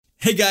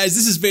Hey guys,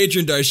 this is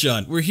Phaedra and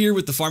Darshan. We're here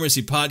with the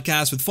Pharmacy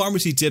Podcast with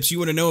pharmacy tips you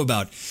want to know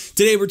about.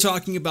 Today we're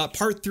talking about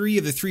part 3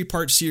 of the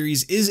 3-part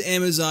series, Is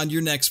Amazon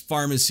Your Next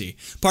Pharmacy?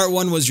 Part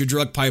 1 was your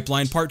drug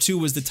pipeline, part 2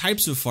 was the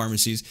types of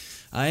pharmacies,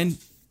 and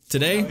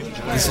today,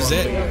 this is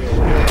it.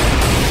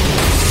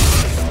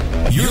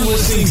 You're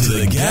listening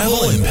to the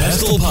Gavel and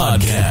Pestle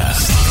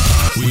Podcast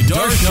with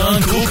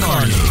Darshan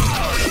Kulkarni.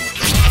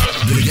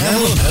 The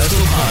Gavel and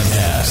Pestle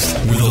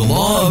Podcast, where the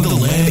law of the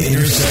land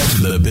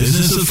intersects with the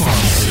business of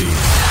pharmacy.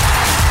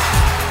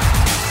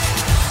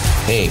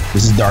 Hey,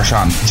 this is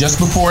Darshan. Just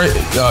before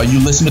you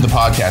listen to the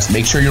podcast,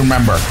 make sure you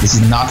remember this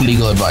is not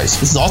legal advice.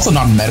 This is also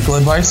not medical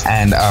advice,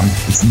 and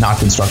it's not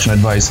construction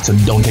advice, so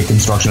don't take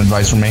construction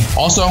advice from me.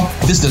 Also,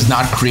 this does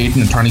not create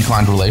an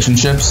attorney-client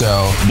relationship,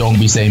 so don't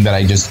be saying that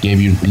I just gave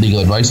you legal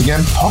advice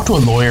again. Talk to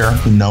a lawyer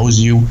who knows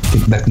you,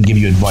 that can give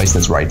you advice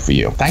that's right for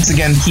you. Thanks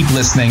again. Keep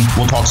listening.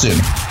 We'll talk soon.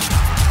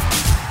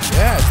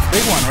 Yeah, it's a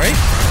big one, right?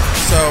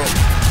 So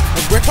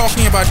what we're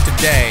talking about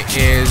today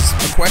is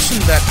a question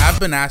that I've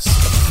been asked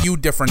a few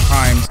different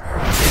times.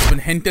 It's been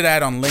hinted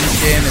at on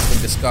LinkedIn. It's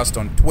been discussed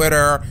on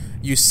Twitter.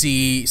 You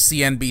see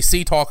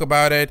CNBC talk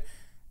about it.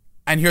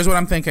 And here's what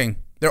I'm thinking.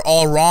 They're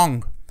all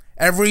wrong.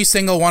 Every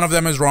single one of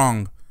them is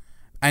wrong.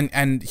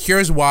 And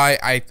here's why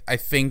I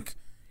think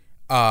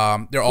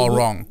they're all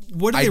wrong.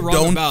 What are they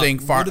wrong about?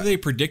 What are they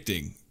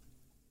predicting?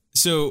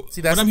 So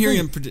see, that's what I'm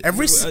hearing...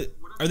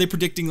 Are they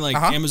predicting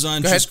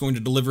Amazon's just going to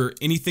deliver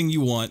anything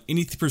you want,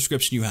 any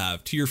prescription you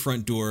have to your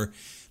front door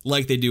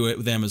like they do it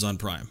with Amazon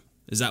Prime?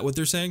 Is that what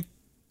they're saying?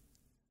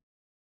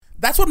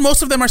 That's what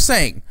most of them are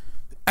saying.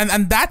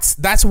 And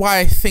that's why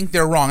I think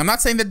they're wrong. I'm not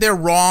saying that they're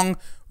wrong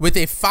with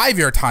a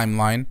 5-year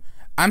timeline.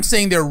 I'm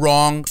saying they're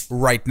wrong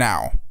right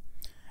now.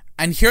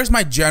 And here's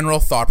my general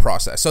thought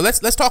process. So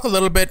let's talk a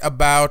little bit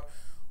about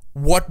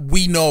what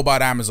we know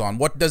about Amazon.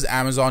 What does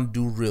Amazon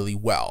do really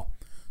well?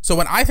 So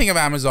when I think of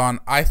Amazon,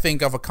 I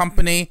think of a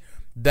company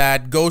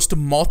that goes to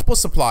multiple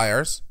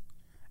suppliers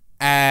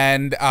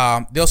and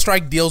they'll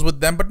strike deals with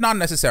them, but not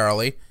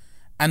necessarily.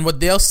 And what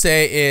they'll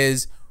say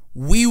is,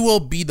 we will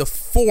be the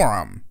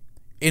forum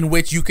in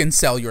which you can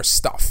sell your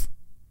stuff.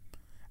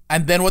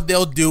 And then what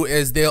they'll do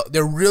is they're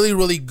really,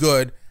 really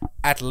good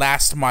at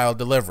last mile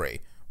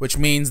delivery, which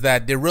means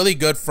that they're really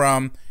good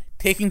from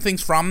taking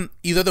things from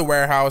either the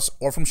warehouse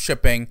or from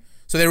shipping.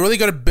 So they're really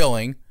good at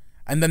billing.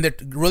 And then they're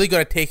really good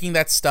at taking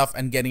that stuff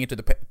and getting it to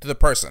the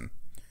person.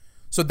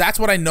 So that's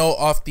what I know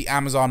of the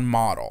Amazon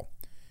model.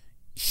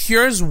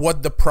 Here's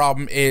what the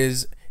problem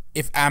is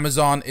if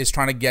Amazon is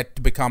trying to get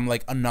to become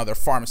like another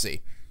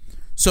pharmacy.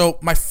 So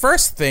my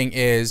first thing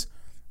is,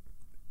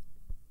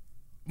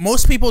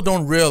 most people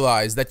don't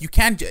realize that you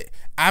can't...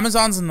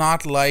 Amazon's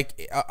not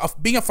like...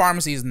 being a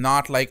pharmacy is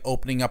not like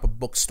opening up a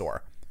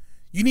bookstore.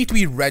 You need to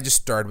be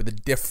registered with the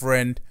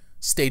different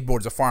state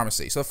boards of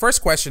pharmacy. So the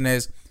first question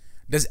is,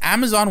 does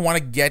Amazon want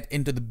to get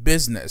into the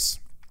business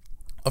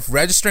of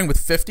registering with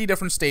 50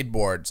 different state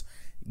boards,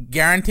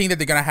 guaranteeing that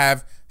they're going to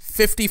have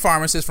 50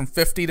 pharmacists from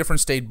 50 different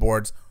state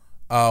boards,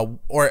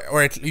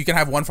 or you can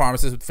have one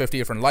pharmacist with 50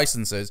 different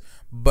licenses,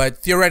 but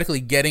theoretically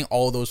getting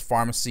all those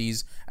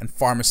pharmacies and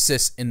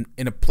pharmacists in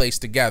a place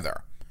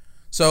together?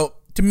 So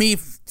to me,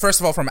 first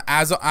of all, from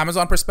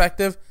Amazon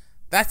perspective,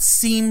 that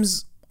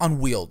seems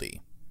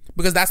unwieldy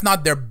because that's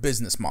not their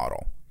business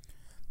model.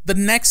 The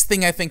next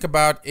thing I think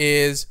about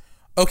is,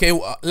 okay,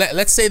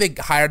 let's say they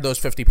hired those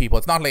 50 people.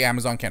 It's not like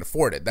Amazon can't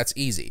afford it. That's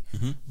easy.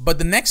 Mm-hmm. But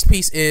the next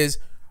piece is,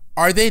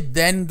 are they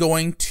then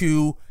going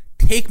to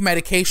take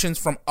medications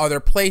from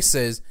other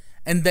places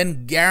and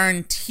then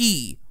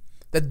guarantee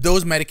that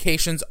those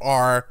medications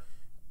are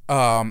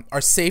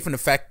safe and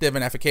effective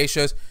and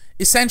efficacious?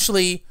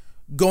 Essentially,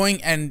 going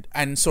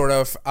and sort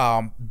of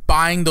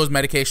buying those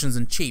medications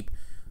and cheap.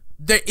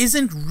 There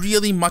isn't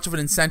really much of an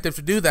incentive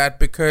to do that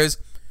because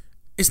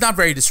it's not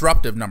very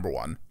disruptive, number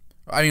one.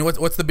 I mean,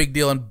 what's the big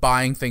deal in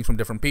buying things from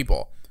different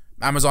people?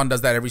 Amazon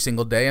does that every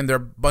single day, and there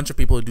are a bunch of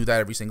people who do that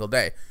every single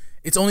day.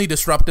 It's only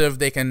disruptive.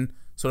 They can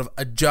sort of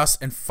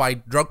adjust and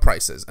fight drug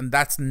prices, and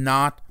that's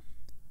not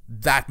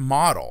that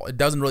model. It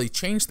doesn't really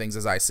change things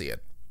as I see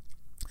it.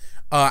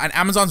 And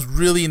Amazon's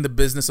really in the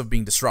business of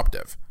being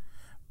disruptive,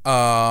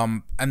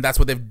 and that's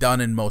what they've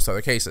done in most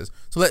other cases.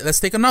 So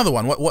let's take another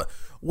one.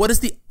 What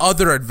is the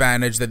other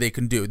advantage that they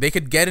can do? They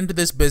could get into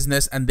this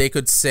business, and they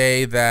could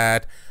say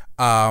that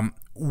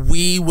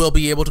we will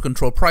be able to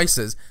control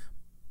prices.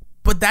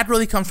 But that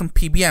really comes from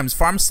PBMs.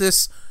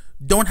 Pharmacists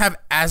don't have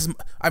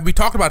we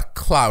talked about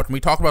clout, and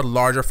we talked about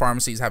larger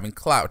pharmacies having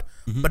clout,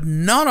 but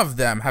none of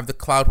them have the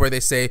clout where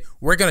they say,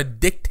 we're going to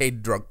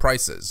dictate drug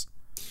prices.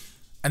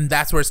 And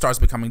that's where it starts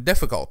becoming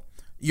difficult.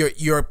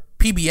 Your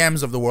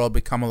PBMs of the world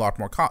become a lot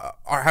more,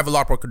 have a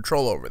lot more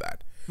control over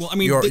that. Well, I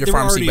mean, your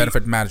pharmacy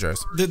benefit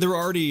managers. There were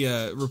already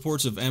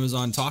reports of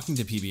Amazon talking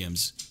to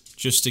PBMs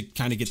just to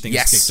kind of get things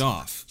kicked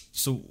off.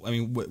 So, I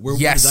mean, where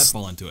does that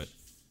fall into it?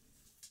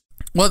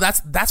 Well,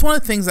 that's one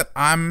of the things that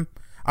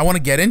I want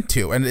to get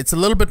into, and it's a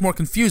little bit more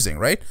confusing,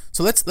 right?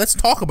 So let's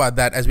talk about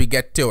that as we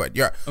get to it.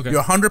 You're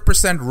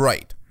 100%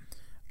 right.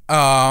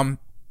 And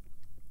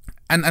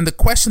the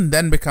question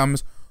then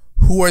becomes,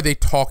 who are they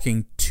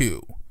talking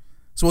to?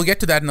 So we'll get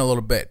to that in a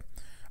little bit.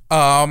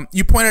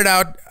 You pointed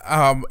out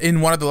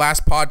in one of the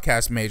last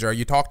podcasts, Major,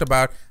 you talked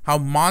about how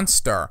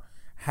Monster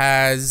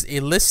has a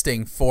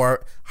listing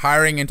for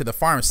hiring into the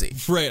pharmacy.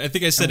 Right. I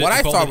think I said and what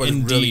I thought was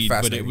Indeed, really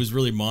fascinating, but it was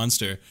really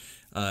Monster.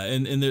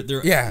 And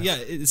they're yeah,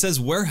 it says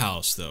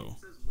warehouse though.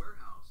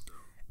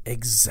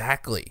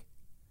 Exactly.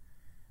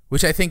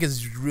 Which I think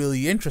is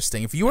really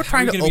interesting. If you were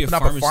trying to open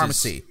up a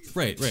pharmacy,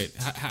 right?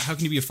 How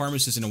can you be a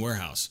pharmacist in a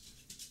warehouse?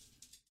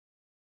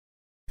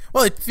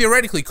 Well, it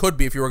theoretically could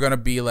be if you were going to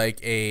be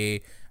like a,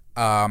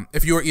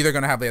 if you were either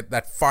going to have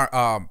that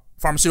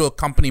pharmaceutical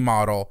company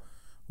model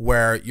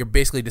where you're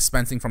basically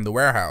dispensing from the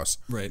warehouse,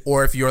 right?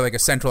 Or if you're like a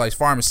centralized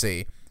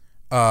pharmacy,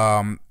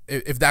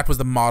 if that was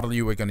the model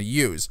you were going to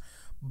use.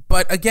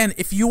 But again,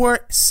 if you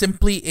were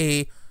simply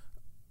a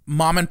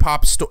mom and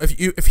pop store,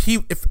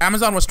 if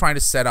Amazon was trying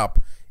to set up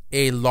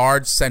a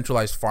large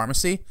centralized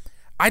pharmacy,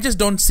 I just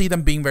don't see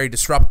them being very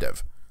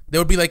disruptive. They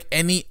would be like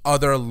any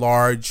other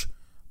large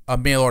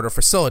mail order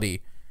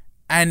facility.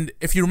 And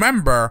if you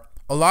remember,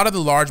 a lot of the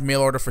large mail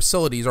order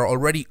facilities are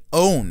already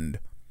owned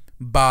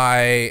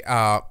by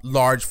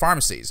large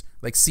pharmacies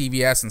like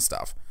CVS and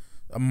stuff,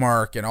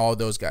 Merck and all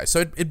those guys.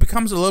 So it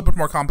becomes a little bit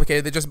more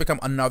complicated. They just become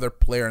another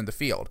player in the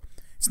field.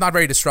 It's not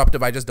very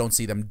disruptive. I just don't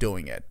see them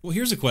doing it. Well,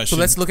 here's a question. So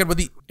let's look at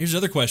Here's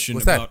another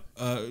question about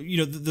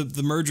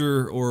the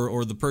merger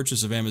or the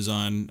purchase of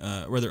Amazon,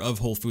 rather of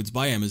Whole Foods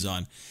by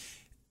Amazon.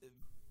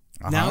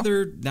 Now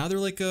they're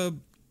like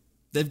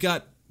they've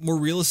got more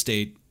real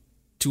estate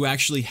to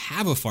actually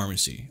have a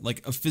pharmacy,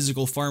 like a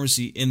physical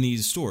pharmacy in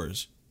these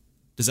stores.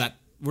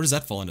 Where does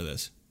that fall into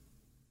this?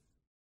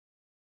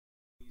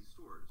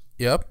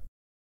 Yep.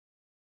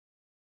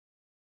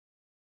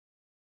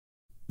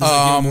 Does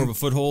that give them more of a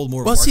foothold,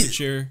 more of a market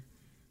share,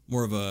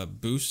 more of a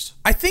boost?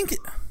 I think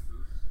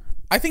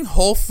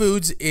Whole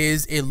Foods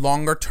is a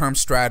longer term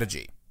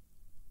strategy.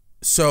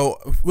 So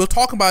we'll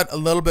talk about a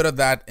little bit of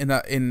that in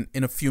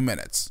a few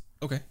minutes.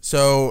 Okay.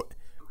 So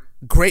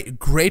great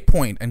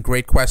point and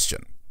great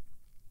question.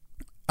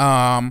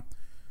 But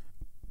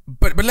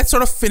let's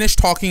sort of finish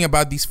talking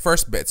about these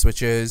first bits,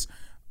 which is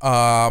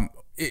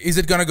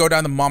it going to go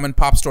down the mom and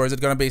pop store? Is it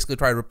going to basically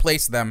try to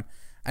replace them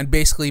and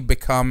basically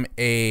become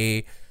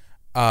a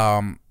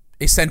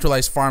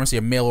centralized pharmacy,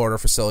 a mail order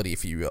facility,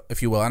 if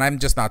you will? And I'm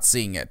just not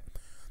seeing it.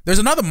 There's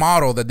another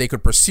model that they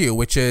could pursue,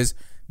 which is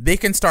they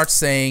can start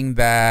saying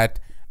that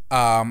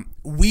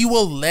we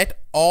will let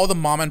all the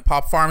mom and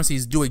pop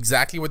pharmacies do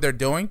exactly what they're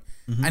doing,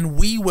 and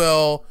we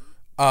will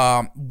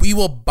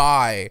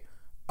buy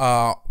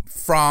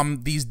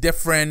from these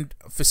different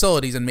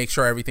facilities and make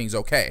sure everything's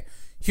okay.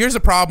 Here's the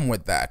problem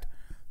with that.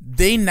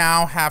 They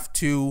now have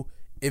to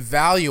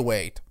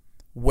evaluate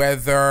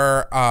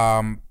whether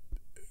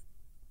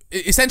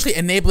essentially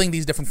enabling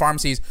these different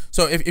pharmacies.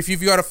 So if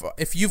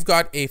you've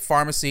got a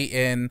pharmacy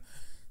in,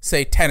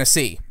 say,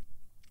 Tennessee,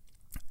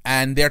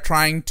 and they're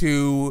trying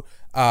to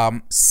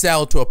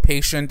sell to a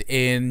patient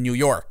in New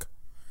York,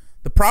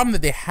 the problem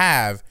that they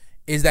have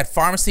is that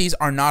pharmacies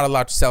are not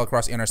allowed to sell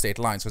across interstate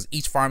lines because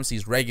each pharmacy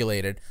is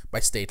regulated by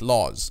state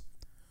laws.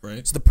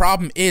 Right. So the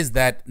problem is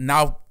that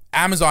now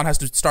Amazon has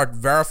to start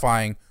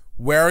verifying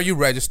where are you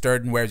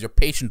registered and where's your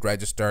patient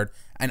registered,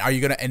 and are you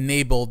going to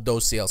enable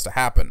those sales to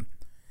happen.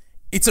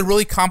 It's a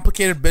really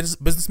complicated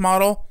business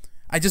model.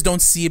 I just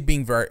don't see it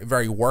being very,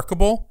 very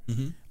workable.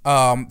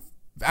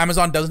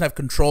 Amazon doesn't have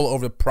control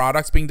over the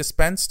products being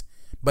dispensed,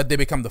 but they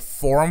become the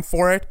forum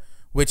for it,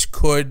 which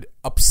could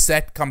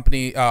upset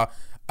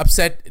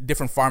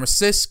different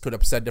pharmacists, could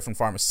upset different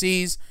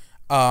pharmacies.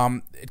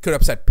 It could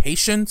upset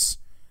patients,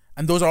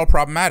 and those are all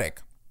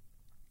problematic.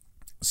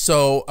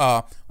 So,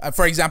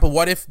 for example,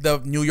 what if the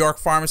New York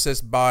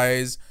pharmacist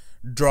buys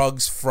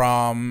drugs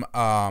from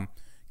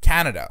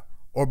Canada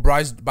or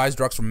buys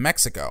drugs from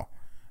Mexico?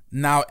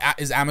 Now,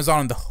 is Amazon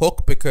on the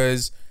hook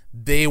because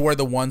they were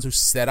the ones who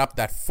set up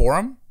that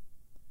forum?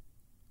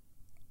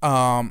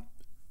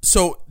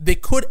 So they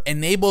could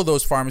enable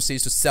those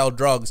pharmacies to sell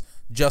drugs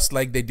just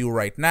like they do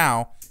right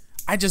now.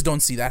 I just don't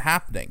see that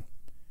happening.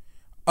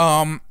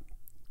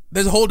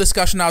 There's a whole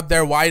discussion out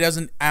there. Why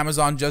doesn't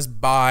Amazon just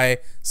buy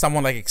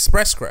someone like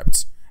Express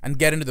Scripts and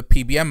get into the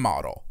PBM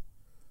model?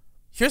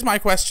 Here's my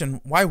question.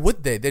 Why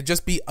would they? They'd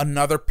just be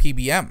another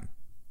PBM.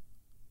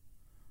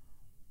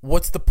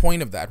 What's the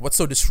point of that? What's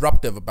so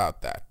disruptive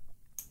about that?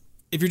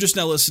 If you're just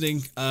now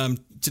listening,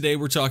 today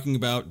we're talking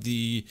about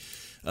the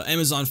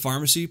Amazon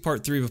Pharmacy,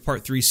 Part 3 of a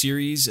Part 3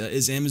 series.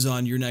 Is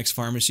Amazon your next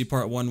pharmacy?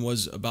 Part 1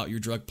 was about your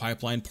drug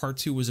pipeline. Part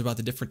 2 was about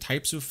the different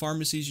types of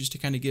pharmacies, just to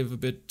kind of give a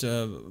bit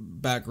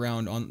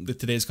background on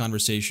today's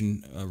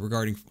conversation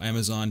regarding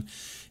Amazon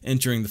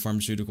entering the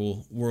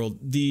pharmaceutical world.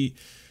 The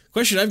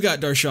question I've got,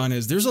 Darshan,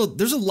 is there's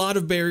a lot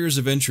of barriers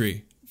of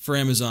entry for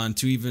Amazon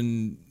to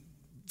even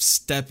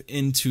step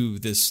into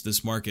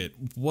this market.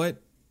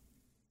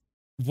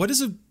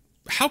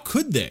 How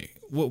could they?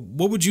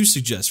 What would you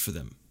suggest for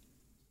them?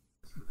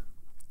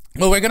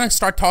 Well, we're going to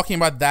start talking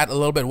about that a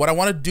little bit. What I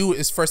want to do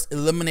is first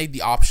eliminate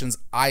the options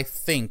I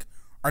think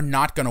are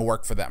not going to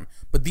work for them.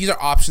 But these are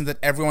options that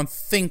everyone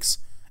thinks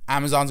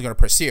Amazon's going to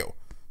pursue.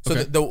 So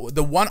Okay.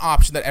 the one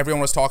option that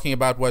everyone was talking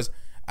about was,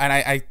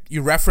 and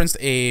you referenced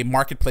a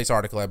marketplace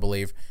article, I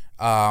believe,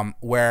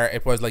 where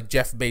it was like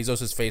Jeff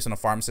Bezos' face on a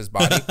pharmacist's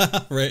body.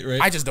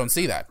 Right. I just don't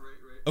see that.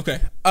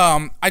 Okay.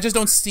 I just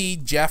don't see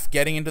Jeff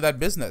getting into that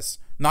business.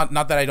 Not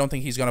that I don't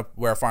think he's gonna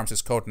wear a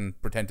pharmacist's coat and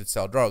pretend to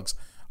sell drugs,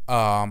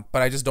 but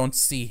I just don't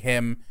see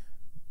him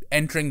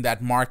entering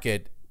that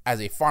market as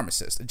a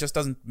pharmacist. It just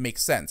doesn't make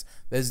sense.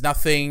 There's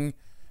nothing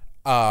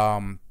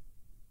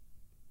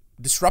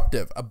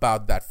disruptive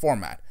about that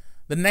format.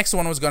 The next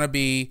one was gonna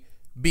be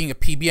being a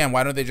PBM.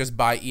 Why don't they just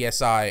buy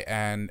ESI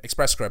and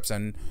Express Scripts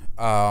and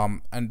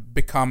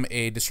become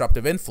a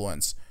disruptive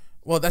influence?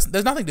 Well,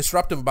 there's nothing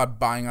disruptive about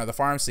buying another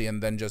pharmacy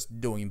and then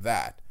just doing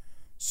that.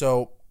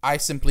 So I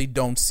simply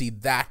don't see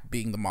that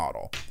being the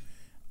model.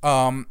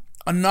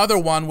 Another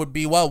one would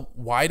be, well,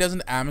 why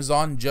doesn't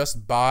Amazon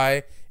just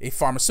buy a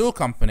pharmaceutical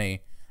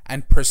company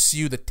and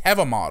pursue the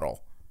Teva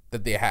model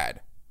that they had?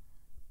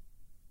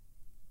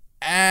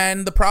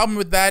 And the problem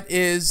with that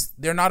is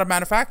they're not a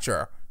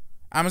manufacturer.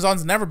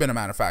 Amazon's never been a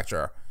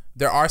manufacturer.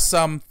 There are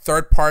some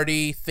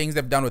third-party things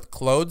they've done with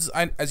clothes,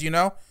 as you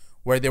know,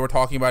 where they were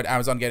talking about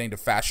Amazon getting into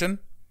fashion,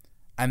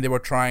 and they were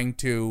trying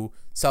to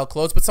sell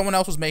clothes, but someone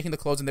else was making the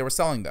clothes and they were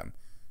selling them.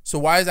 So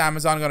why is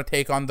Amazon going to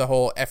take on the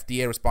whole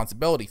FDA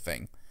responsibility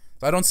thing?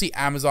 So I don't see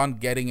Amazon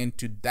getting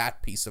into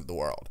that piece of the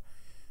world.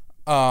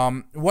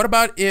 What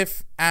about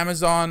if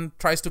Amazon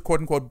tries to,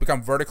 quote-unquote,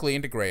 become vertically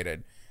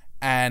integrated,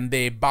 and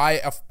they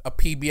buy a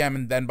PBM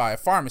and then buy a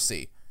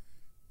pharmacy?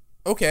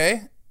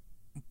 Okay,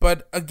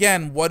 but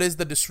again, what is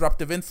the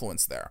disruptive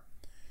influence there?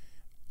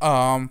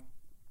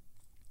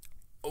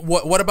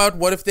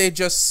 What if they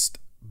just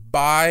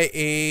buy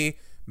a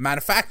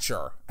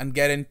manufacturer and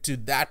get into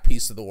that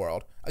piece of the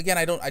world? Again,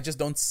 I just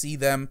don't see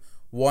them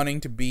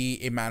wanting to be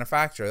a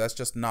manufacturer. That's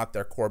just not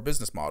their core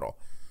business model.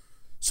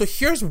 So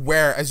here's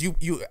where, as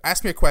you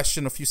asked me a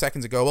question a few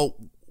seconds ago, well,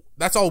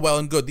 that's all well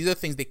and good. These are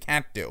things they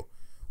can't do.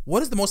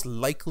 What is the most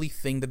likely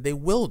thing that they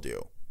will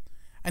do?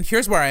 And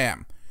here's where I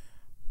am.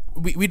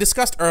 We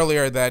discussed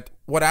earlier that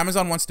what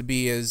Amazon wants to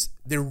be is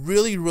they're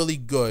really, really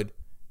good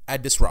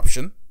at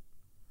disruption.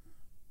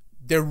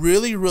 They're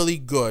really, really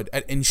good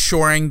at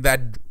ensuring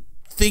that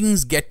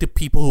things get to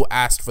people who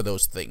asked for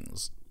those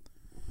things.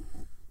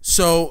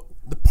 So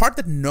the part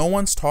that no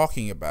one's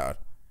talking about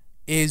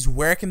is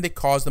where can they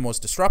cause the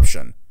most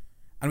disruption?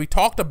 And we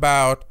talked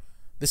about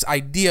this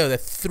idea that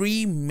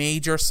three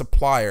major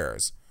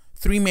distributors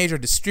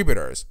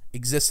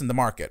exist in the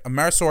market: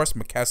 Amerisource,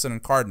 McKesson,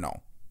 and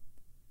Cardinal.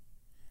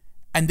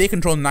 And they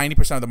control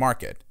 90% of the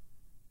market.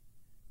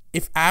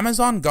 If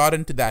Amazon got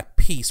into that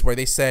piece where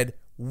they said,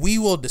 we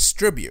will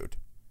distribute,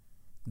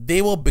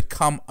 they will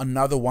become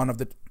another one of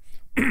the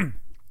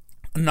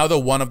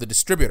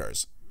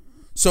distributors.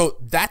 So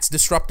that's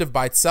disruptive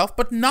by itself,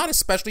 but not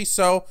especially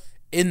so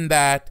in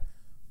that,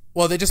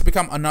 well, they just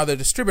become another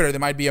distributor. They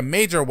might be a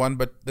major one,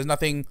 but there's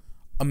nothing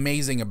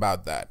amazing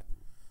about that.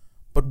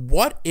 But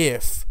what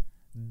if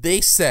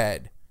they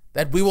said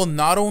that we will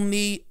not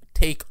only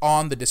take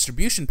on the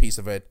distribution piece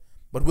of it,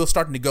 but we'll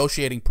start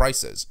negotiating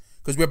prices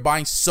because we're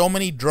buying so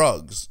many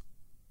drugs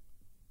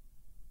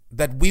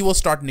that we will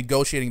start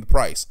negotiating the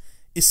price,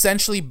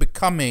 essentially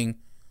becoming,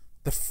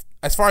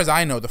 as far as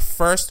I know, the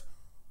first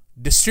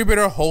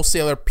distributor,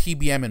 wholesaler,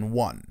 PBM in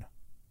one.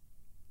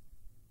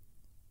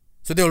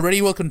 So they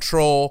already will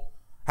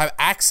have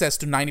access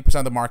to 90%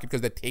 of the market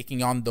because they're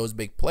taking on those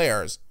big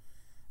players,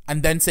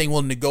 and then saying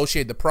we'll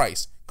negotiate the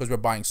price because we're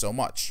buying so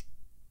much.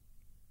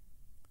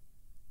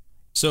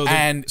 So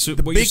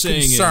the what big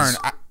concern.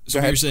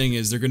 What you're saying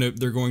is they're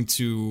going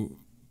to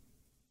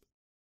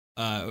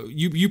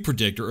you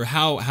predict, or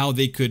how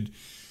they could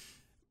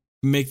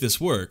make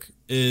this work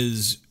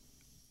is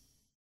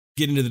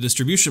get into the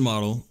distribution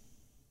model,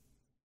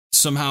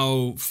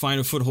 somehow find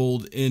a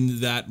foothold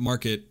in that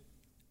market,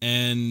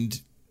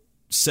 and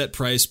set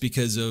price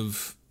because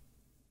of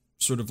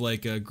sort of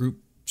like a group,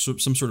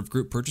 some sort of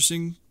group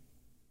purchasing.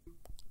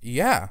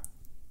 Yeah.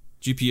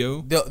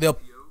 GPO. They'll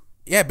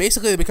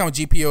basically they become a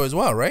GPO as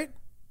well, right?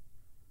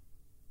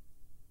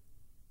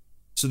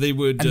 So they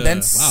would and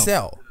then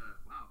sell.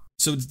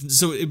 So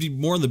it'd be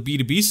more on the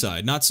B2B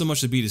side, not so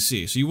much the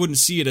B2C. So you wouldn't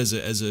see it as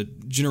a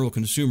general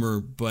consumer,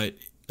 but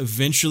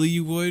eventually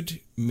you would,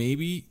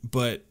 maybe,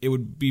 but it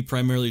would be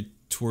primarily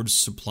towards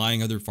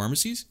supplying other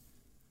pharmacies?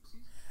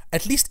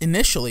 At least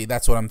initially,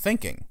 that's what I'm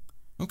thinking.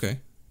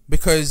 Okay.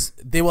 Because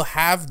they will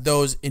have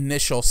those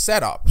initial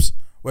setups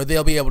where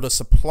they'll be able to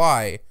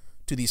supply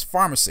to these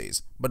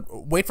pharmacies. But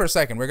wait for a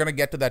second, we're going to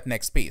get to that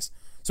next piece.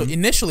 So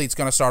initially, it's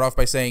going to start off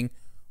by saying,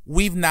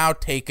 we've now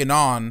taken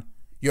on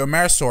your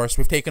Amerisource,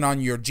 we've taken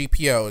on your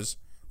GPOs.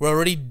 We're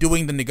already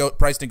doing the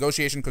price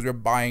negotiation because we're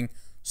buying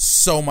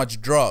so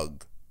much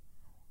drug.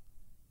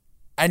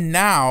 And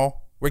now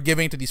we're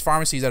giving it to these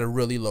pharmacies at a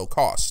really low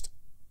cost.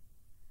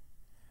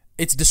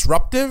 It's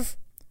disruptive.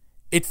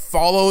 It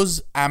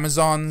follows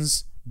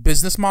Amazon's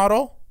business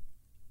model.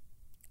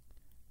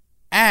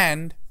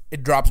 And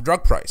it drops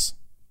drug prices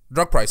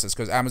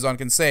because Amazon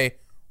can say,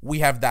 we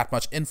have that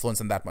much influence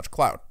and that much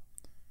clout.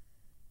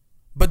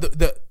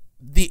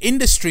 the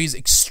industry is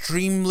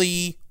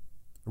extremely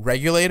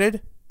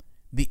regulated.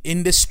 The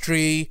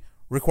industry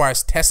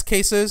requires test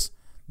cases.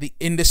 The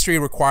industry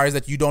requires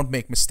that you don't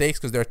make mistakes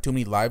because there are too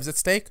many lives at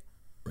stake.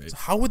 Right. So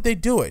how would they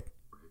do it?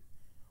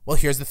 Well,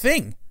 here's the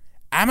thing.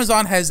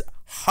 Amazon has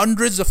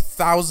hundreds of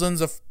thousands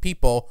of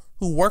people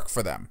who work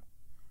for them.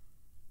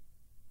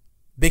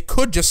 They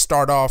could just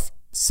start off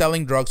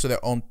selling drugs to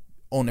their own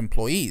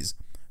employees,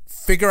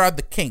 figure out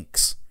the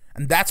kinks.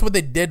 And that's what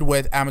they did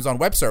with Amazon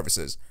Web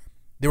Services.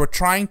 They were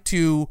trying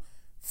to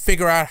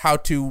figure out how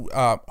to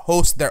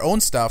host their own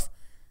stuff,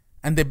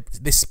 and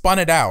they spun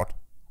it out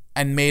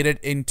and made it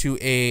into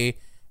a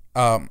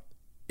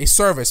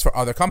service for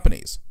other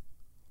companies.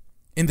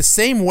 In the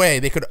same way,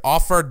 they could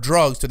offer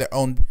drugs to their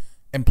own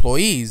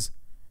employees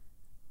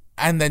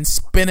and then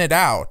spin it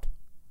out.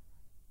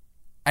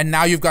 And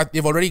now they've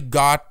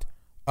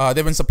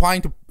been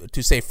supplying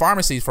to say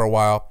pharmacies for a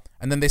while,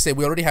 and then they say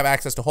we already have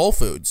access to Whole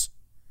Foods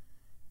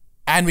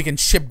and we can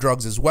ship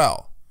drugs as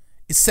well.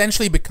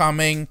 Essentially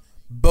becoming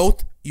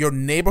both your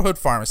neighborhood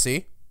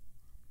pharmacy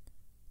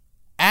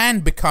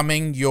and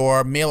becoming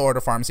your mail order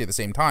pharmacy at the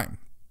same time.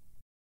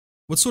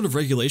 What sort of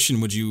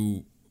regulation would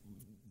you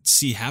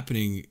see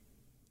happening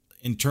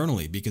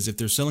internally? Because if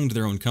they're selling to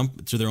their own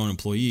to their own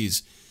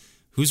employees,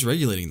 who's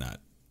regulating that?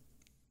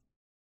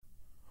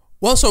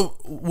 Well, so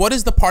what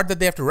is the part that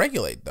they have to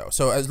regulate, though?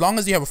 So as long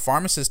as you have a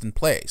pharmacist in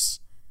place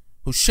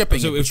who's shipping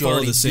So it, which you follow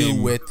already the same,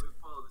 do with...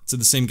 So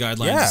the same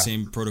guidelines, Yeah. the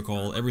same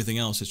protocol, everything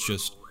else, it's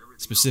just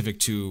specific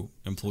to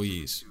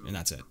employees, and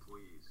that's it.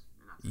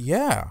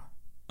 Yeah.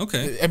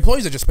 Okay.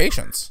 Employees are just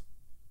patients.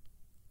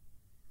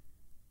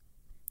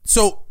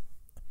 So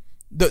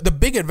the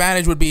big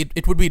advantage would be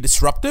it would be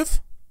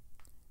disruptive.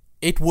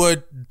 It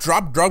would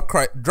drop drug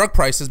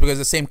prices because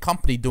the same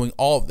company doing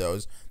all of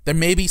those. There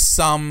may be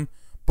some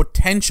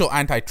potential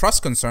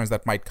antitrust concerns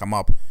that might come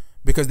up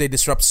because they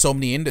disrupt so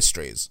many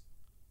industries.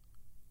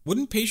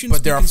 Wouldn't patients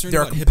But be concerned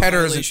there are about HIPAA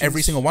competitors in violations?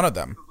 every single one of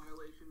them.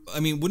 I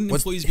mean, wouldn't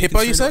What's employees be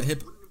HIPAA, you concerned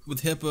said?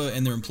 with HIPAA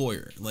and their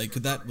employer? Like,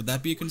 would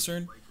that be a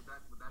concern?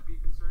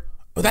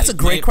 Well, that's Like, a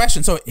great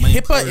question. So my HIPAA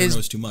employer knows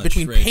is too much,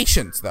 between right?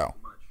 patients, though.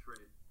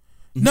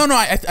 No,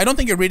 I don't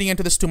think you're reading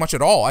into this too much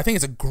at all. I think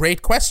it's a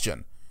great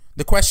question.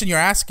 The question you're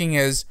asking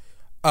is,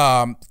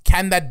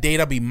 can that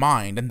data be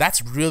mined? And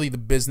that's really the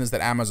business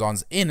that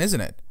Amazon's in, isn't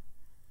it?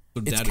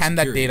 So It's data can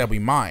that security. data be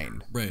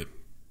mined? Right.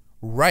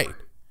 Right.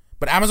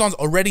 But Amazon's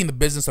already in the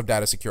business of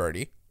data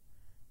security.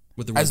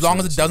 With the As web long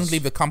as it doesn't services.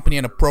 leave the company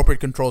and appropriate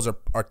controls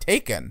are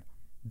taken,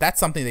 that's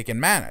something they can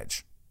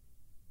manage.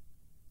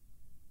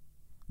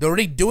 They're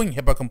already doing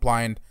HIPAA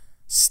compliant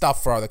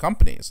stuff for other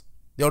companies.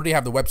 They already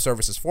have the web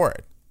services for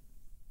it.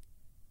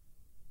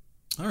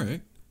 All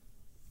right.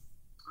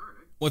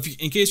 Well,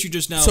 in case you're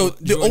just now So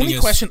the joining only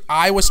us- question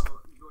I was,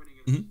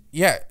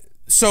 yeah.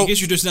 So In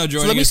case you're just now so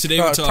joining let me us, today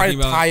we're try talking to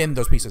about tie in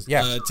those pieces.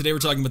 Yeah. today we're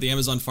talking about the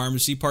Amazon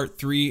Pharmacy. Part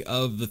 3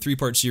 of the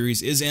 3-part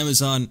series is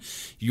Amazon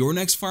Your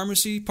Next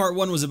Pharmacy. Part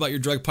 1 was about your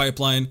drug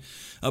pipeline.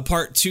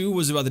 Part 2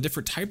 was about the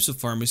different types of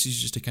pharmacies,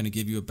 just to kind of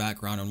give you a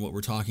background on what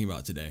we're talking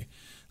about today.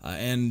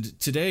 And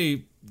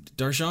today,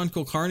 Darshan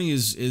Kulkarni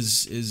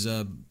is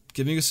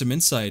giving us some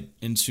insight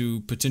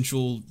into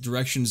potential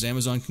directions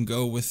Amazon can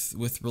go with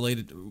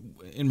related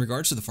in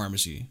regards to the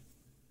pharmacy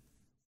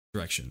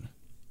direction.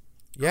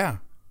 Yeah.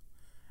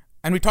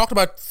 And we talked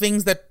about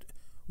things that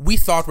we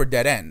thought were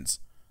dead ends.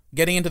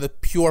 Getting into the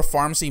pure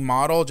pharmacy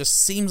model just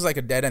seems like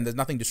a dead end. There's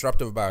nothing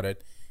disruptive about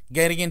it.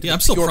 Getting into Yeah, the I'm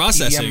still pure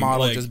processing, PBM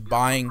model, like, just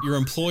buying. Your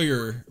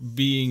employer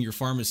being your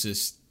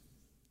pharmacist,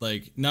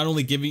 like not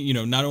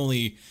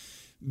only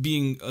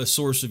being a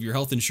source of your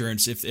health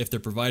insurance if they're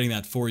providing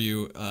that for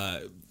you,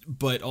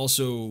 but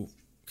also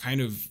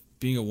kind of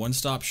being a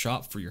one-stop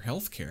shop for your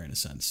health care in a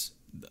sense.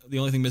 The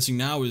only thing missing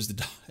now is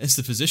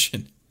the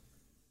physician.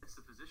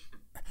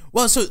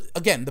 Well, so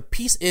again, the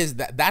piece is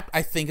that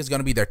I think is going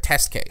to be their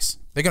test case.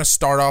 They're going to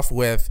start off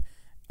with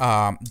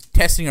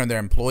testing on their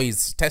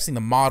employees, testing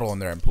the model on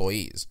their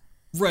employees.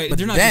 Right, But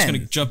they're not just then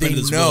going to jump they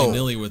into this know-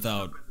 willy-nilly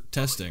without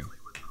testing.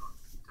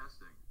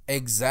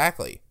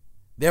 Exactly.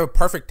 They have a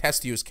perfect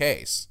test use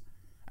case.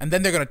 And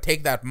then they're going to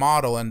take that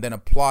model and then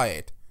apply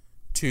it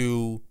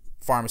to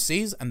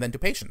pharmacies and then to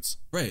patients.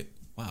 Right.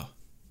 Wow.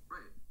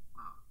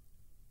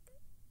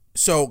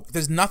 So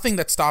there's nothing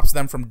that stops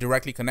them from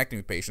directly connecting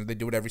with patients. They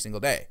do it every single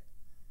day.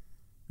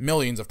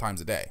 Millions of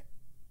times a day.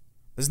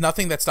 There's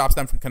nothing that stops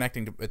them from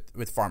connecting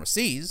with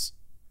pharmacies.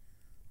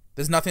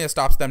 There's nothing that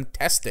stops them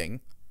testing.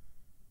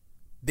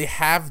 They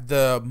have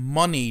the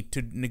money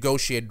to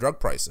negotiate drug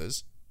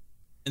prices.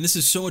 And this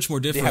is so much more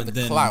different have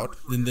the clout.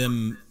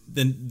 than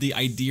the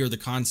idea or the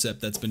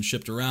concept that's been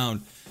shipped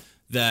around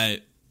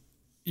that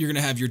you're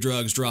going to have your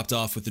drugs dropped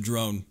off with the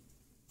drone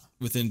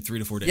within 3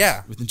 to 4 days.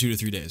 Yeah. Within 2 to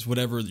 3 days,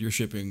 whatever your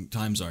shipping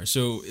times are.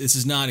 So this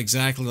is not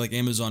exactly like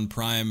Amazon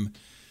Prime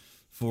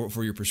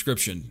for your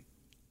prescription.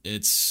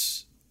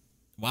 It's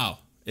wow.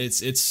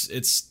 It's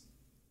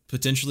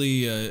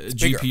potentially a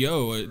bigger.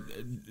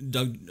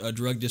 GPO, a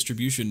drug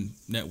distribution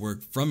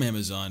network from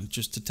Amazon,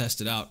 just to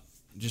test it out,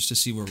 just to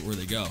see where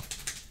they go.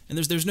 And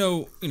there's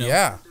no,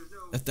 Yeah.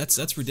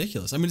 That's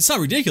ridiculous. I mean, it's not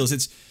ridiculous.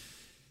 It's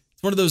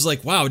one of those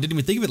like, wow, I didn't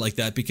even think of it like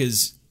that,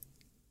 because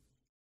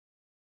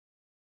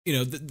you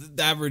know,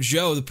 the average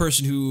Joe, the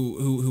person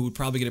who would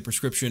probably get a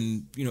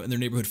prescription, you know, in their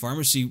neighborhood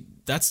pharmacy,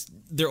 that's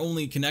their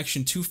only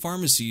connection to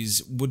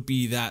pharmacies would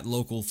be that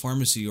local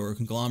pharmacy or a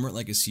conglomerate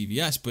like a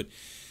CVS. But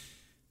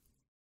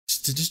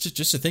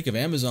just to think of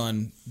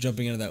Amazon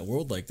jumping into that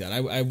world like that,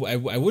 I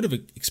would have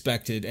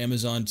expected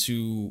Amazon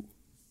to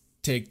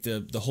take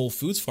the Whole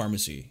Foods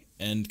pharmacy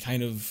and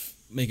kind of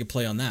make a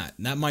play on that.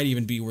 And that might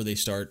even be where they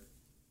start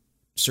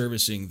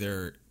servicing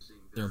their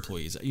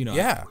employees. You know,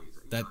 Yeah.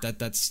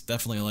 That's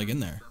definitely a leg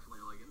in there.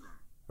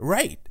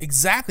 Right,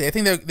 exactly. I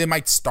think they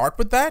might start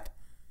with that.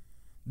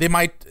 They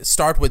might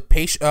start with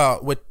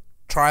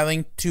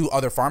trialing to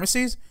other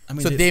pharmacies. I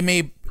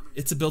mean,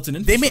 it's a built-in they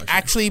infrastructure. may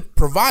actually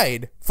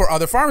provide for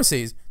other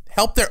pharmacies,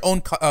 help their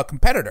own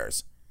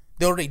competitors.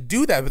 They already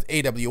do that with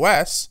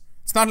AWS.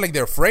 It's not like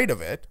they're afraid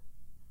of it.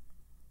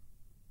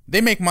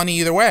 They make money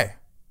either way.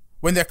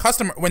 When their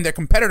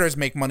competitors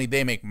make money,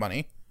 they make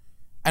money,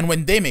 and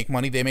when they make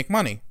money, they make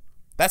money.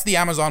 That's the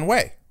Amazon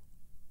way.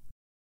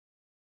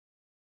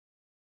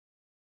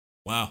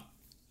 Wow.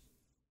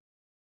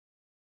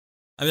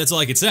 I mean, that's all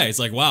I could say. It's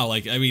like, wow.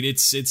 Like, I mean,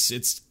 it's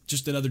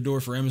just another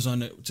door for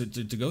Amazon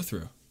to go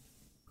through.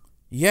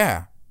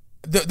 Yeah.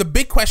 The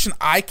big question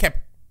I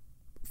kept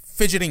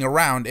fidgeting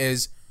around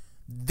is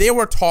they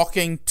were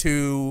talking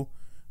to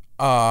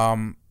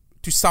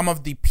some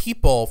of the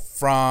people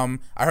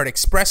from, I heard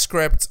Express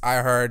Scripts, I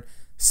heard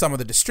some of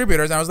the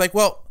distributors, and I was like,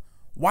 well,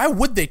 why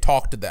would they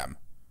talk to them?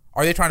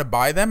 Are they trying to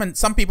buy them? And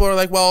some people are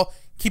like, well,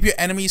 keep your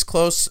enemies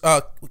close,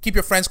 keep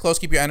your friends close,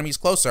 keep your enemies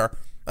closer.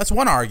 That's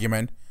one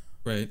argument.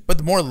 Right. But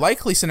the more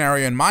likely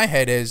scenario in my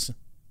head is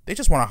they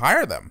just want to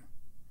hire them.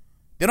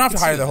 They don't have to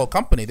hire the whole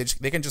company.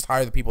 They can just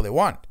hire the people they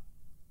want.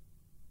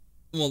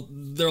 Well,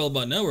 they're all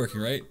about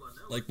networking, right?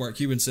 Like Mark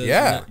Cuban says,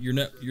 yeah. your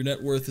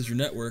net worth is your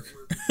network.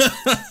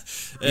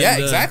 Yeah,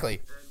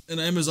 exactly. And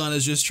Amazon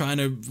is just trying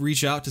to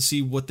reach out to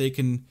see what they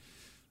can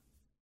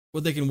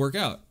work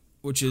out,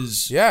 which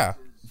is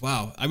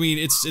wow. I mean,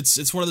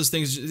 it's one of those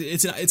things.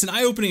 It's an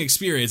eye-opening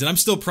experience, and I'm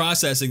still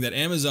processing that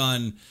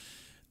Amazon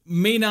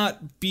may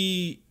not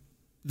be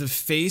the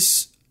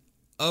face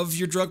of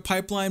your drug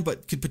pipeline,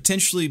 but could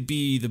potentially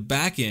be the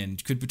back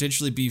end. Could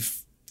potentially be,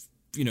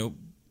 you know,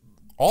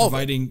 all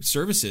providing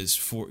services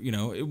for, you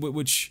know,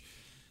 which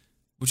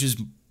is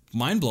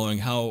mind blowing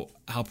how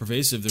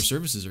pervasive their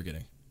services are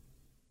getting.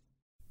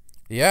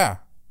 Yeah.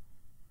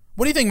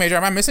 What do you think, Major?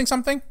 Am I missing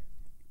something?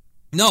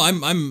 No,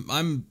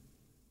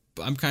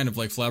 I'm kind of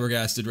like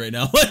flabbergasted right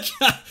now.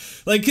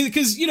 like,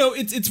 because, you know,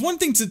 it's one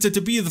thing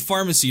to be the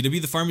pharmacy,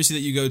 that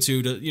you go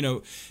to, you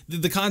know,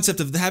 the concept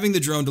of having the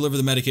drone deliver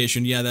the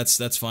medication. Yeah,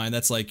 that's fine.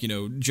 That's like, you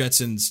know,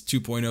 Jetsons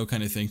 2.0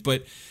 kind of thing.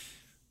 But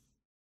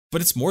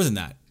it's more than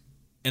that.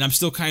 And I'm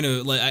still kind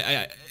of like,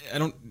 I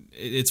don't,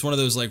 it's one of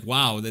those like,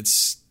 wow,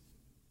 it's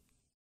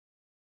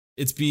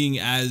being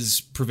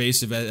as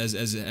pervasive as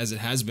it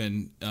has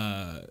been.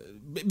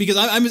 Because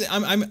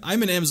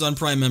I'm an Amazon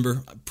Prime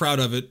member, proud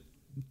of it.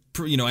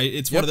 You know,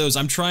 it's one of those,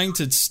 I'm trying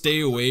to stay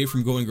away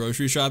from going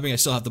grocery shopping. I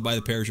still have to buy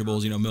the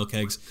perishables, you know, milk,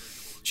 eggs,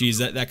 cheese,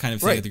 that kind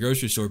of thing at the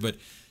grocery store. But,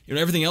 you know,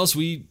 everything else,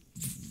 we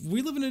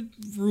live in a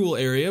rural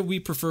area. We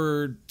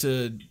prefer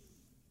to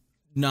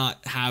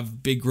not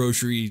have big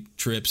grocery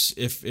trips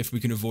if we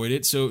can avoid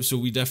it. So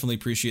we definitely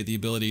appreciate the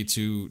ability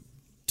to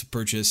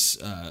purchase,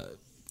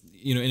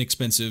 you know,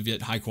 inexpensive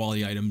yet high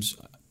quality items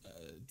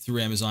through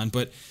Amazon.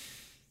 But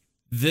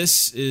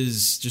this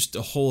is just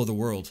a whole other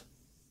world.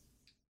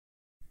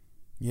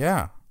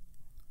 Yeah.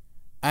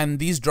 And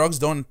these drugs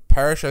don't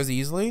perish as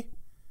easily.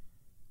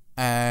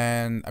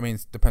 And, I mean,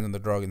 it depends on the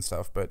drug and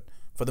stuff, but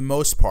for the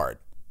most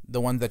part,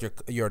 the ones that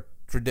your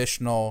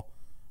traditional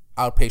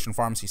outpatient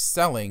pharmacy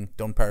selling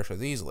don't perish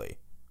as easily.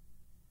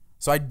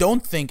 So I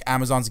don't think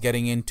Amazon's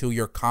getting into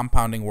your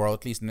compounding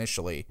world, at least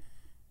initially,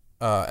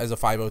 as a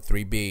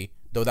 503B,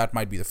 though that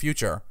might be the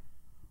future.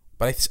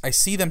 But I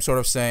see them sort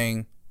of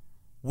saying,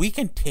 we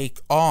can take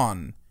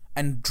on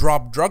and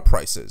drop drug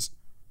prices.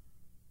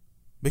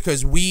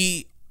 Because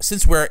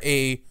since we're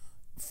a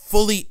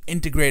fully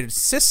integrated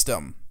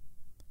system,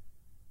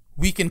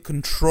 we can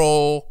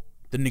control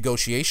the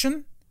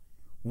negotiation,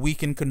 we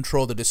can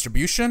control the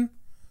distribution,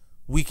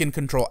 we can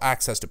control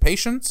access to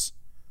patients,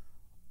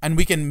 and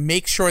we can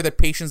make sure that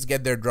patients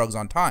get their drugs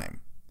on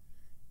time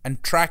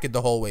and track it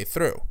the whole way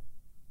through.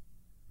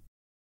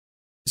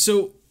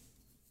 So,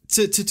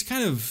 to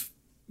kind of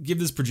give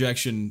this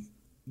projection,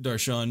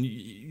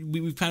 Darshan,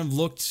 we've kind of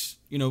looked,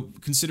 you know,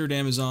 considered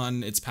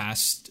Amazon, its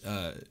past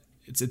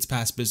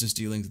business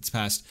dealings, its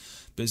past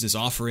business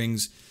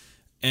offerings,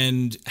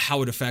 and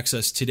how it affects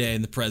us today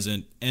in the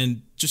present,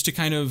 and just to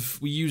kind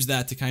of, we use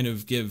that to kind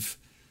of give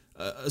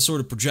a sort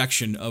of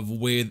projection of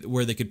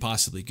where they could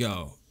possibly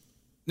go.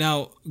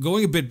 Now,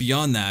 going a bit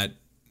beyond that,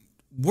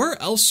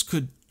 where else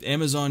could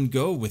Amazon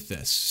go with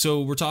this?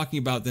 So we're talking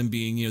about them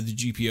being, you know, the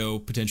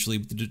GPO, potentially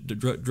the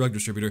drug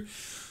distributor.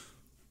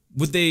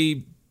 Would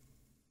they?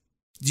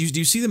 Do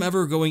you see them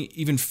ever going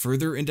even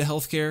further into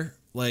healthcare,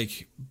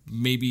 like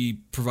maybe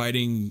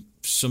providing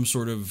some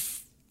sort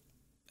of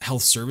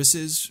health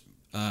services,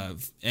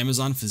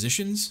 Amazon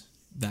physicians,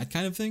 that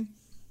kind of thing?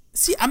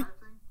 See,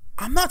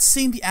 I'm not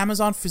seeing the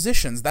Amazon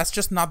physicians. That's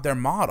just not their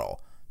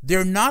model.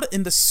 They're not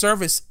in the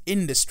service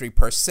industry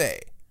per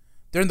se.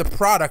 They're in the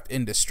product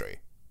industry.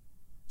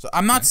 So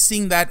I'm not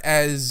seeing that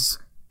as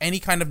any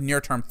kind of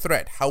near-term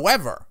threat.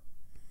 However,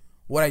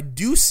 what I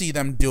do see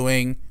them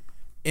doing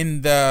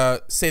in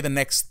the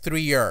next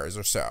 3 years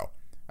or so,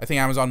 I think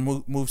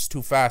Amazon moves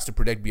too fast to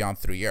predict beyond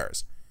 3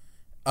 years.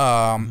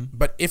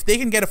 But if they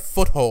can get a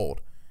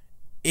foothold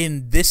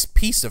in this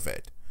piece of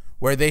it,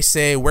 where they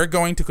say, we're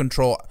going to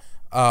control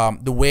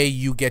the way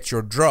you get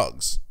your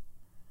drugs.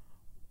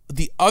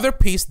 The other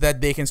piece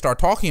that they can start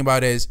talking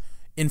about is,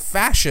 in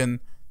fashion,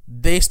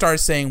 they start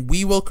saying,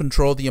 we will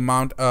control the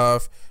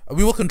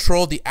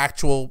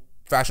actual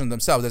fashion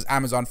themselves. There's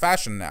Amazon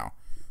Fashion now,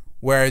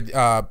 where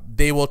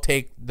they will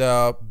take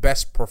the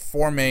best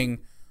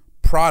performing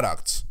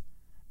products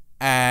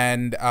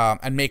and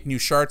make new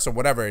shirts or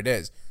whatever it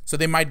is. So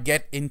they might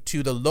get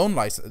into the loan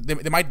license.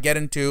 They might get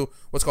into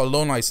what's called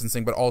loan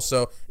licensing, but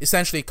also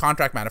essentially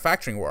contract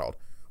manufacturing world,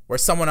 where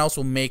someone else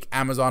will make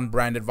Amazon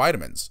branded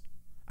vitamins,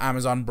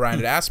 Amazon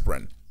branded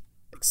aspirin,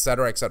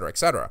 etc., etc.,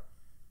 etc.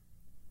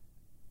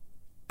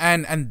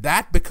 And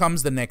that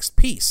becomes the next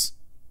piece.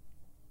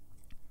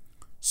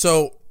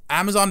 So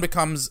Amazon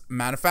becomes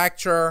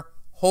manufacturer,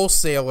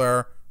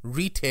 wholesaler,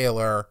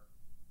 retailer,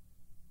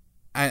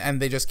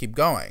 and they just keep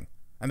going.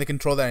 And they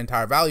control that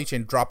entire value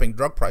chain, dropping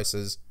drug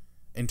prices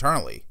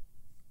internally.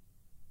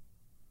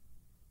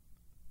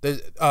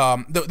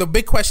 The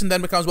big question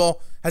then becomes,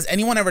 well, has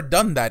anyone ever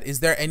done that? Is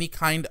there any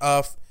kind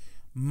of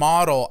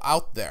model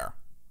out there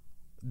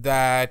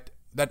that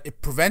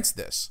it prevents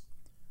this?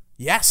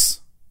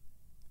 Yes.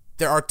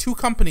 There are two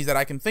companies that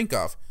I can think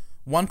of.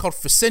 One called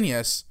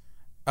Fresenius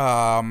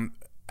and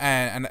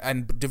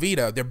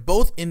DaVita. They're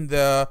both in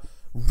the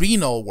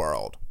renal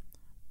world.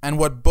 And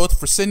what both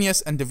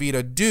Fresenius and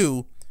DaVita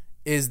do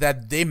is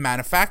that they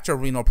manufacture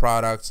renal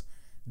products.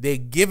 They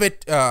give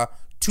it to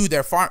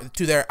their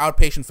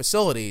outpatient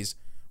facilities,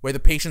 where the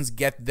patients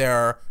get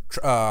their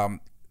the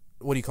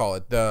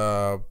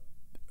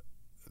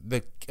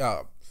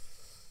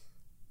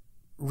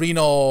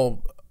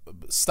renal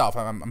stuff.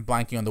 I'm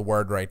blanking on the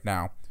word right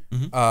now.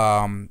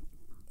 Mm-hmm.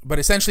 But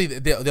essentially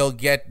they'll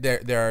get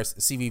their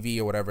CVV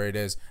or whatever it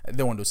is.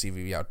 They won't do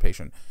CVV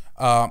outpatient,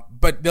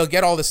 but they'll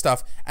get all this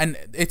stuff, and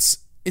it's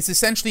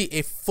essentially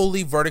a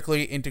fully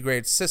vertically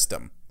integrated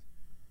system.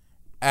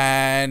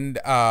 And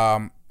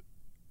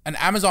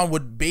Amazon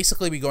would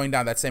basically be going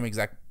down that same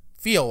exact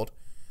field,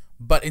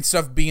 but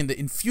instead of being in the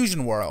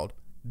infusion world,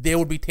 they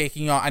would be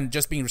taking on, and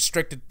just being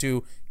restricted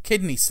to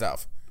kidney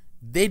stuff,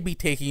 they'd be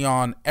taking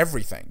on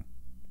everything.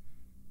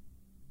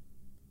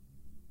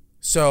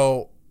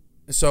 So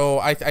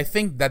I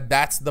think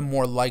that's the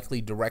more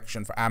likely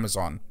direction for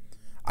Amazon.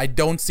 I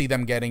don't see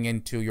them getting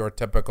into your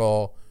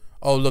typical,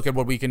 oh, look at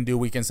what we can do,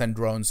 we can send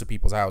drones to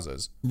people's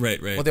houses. Right.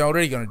 Well, they're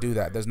already going to do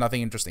that. There's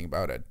nothing interesting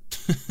about it.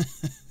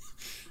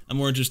 I'm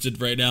more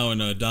interested right now in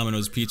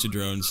Domino's pizza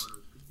drones.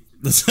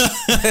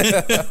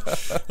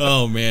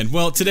 Oh man!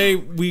 Well, today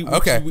we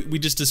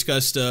just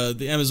discussed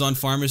the Amazon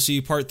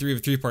Pharmacy Part 3 of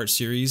a 3-part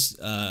series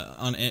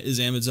on Is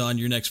Amazon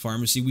Your Next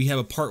Pharmacy. We have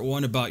a Part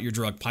 1 about your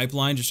drug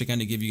pipeline, just to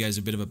kind of give you guys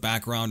a bit of a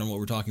background on what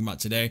we're talking about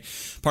today.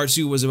 Part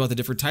 2 was about the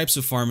different types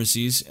of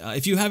pharmacies.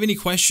 If you have any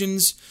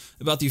questions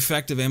about the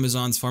effect of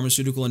Amazon's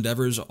pharmaceutical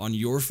endeavors on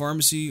your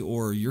pharmacy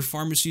or your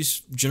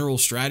pharmacy's general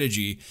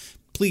strategy,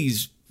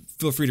 please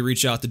feel free to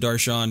reach out to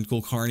Darshan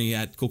Kulkarni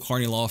at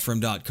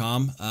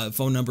kulkarnilawfirm.com.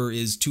 Phone number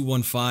is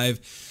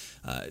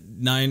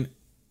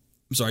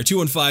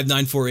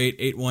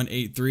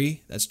 215-948-8183.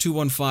 That's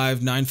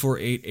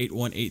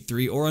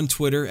 215-948-8183. Or on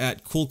Twitter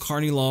at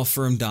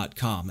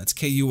kulkarnilawfirm.com. That's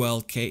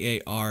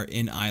KULKARNI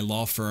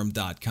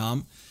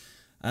lawfirm.com.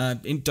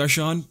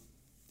 Darshan,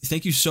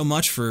 thank you so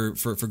much for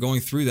going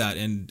through that,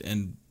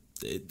 and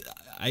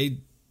I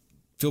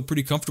feel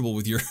pretty comfortable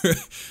with your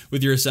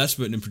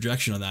assessment and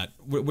projection on that.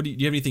 Do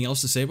you have anything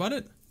else to say about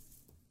it?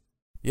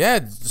 Yeah,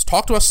 just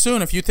talk to us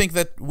soon if you think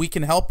that we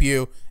can help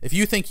you. If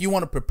you think you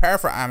want to prepare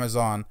for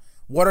Amazon,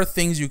 what are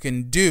things you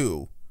can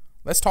do?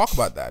 Let's talk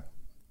about that.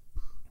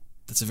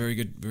 That's a very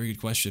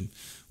good question.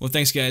 Well,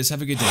 thanks guys.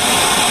 Have a good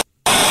day.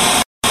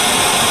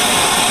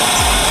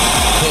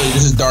 Hey,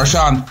 this is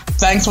Darshan.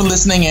 Thanks for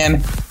listening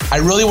in. I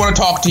really want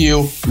to talk to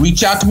you.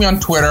 Reach out to me on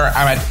Twitter.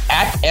 I'm at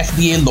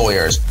FDA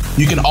Lawyers.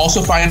 You can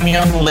also find me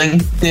on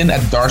LinkedIn at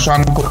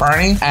Darshan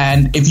Kulkarni.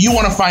 And if you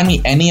want to find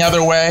me any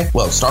other way,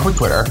 well, start with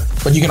Twitter,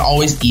 but you can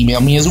always email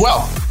me as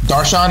well.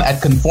 Darshan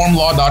at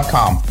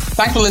conformlaw.com.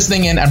 Thanks for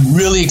listening in. I'm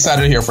really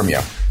excited to hear from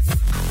you.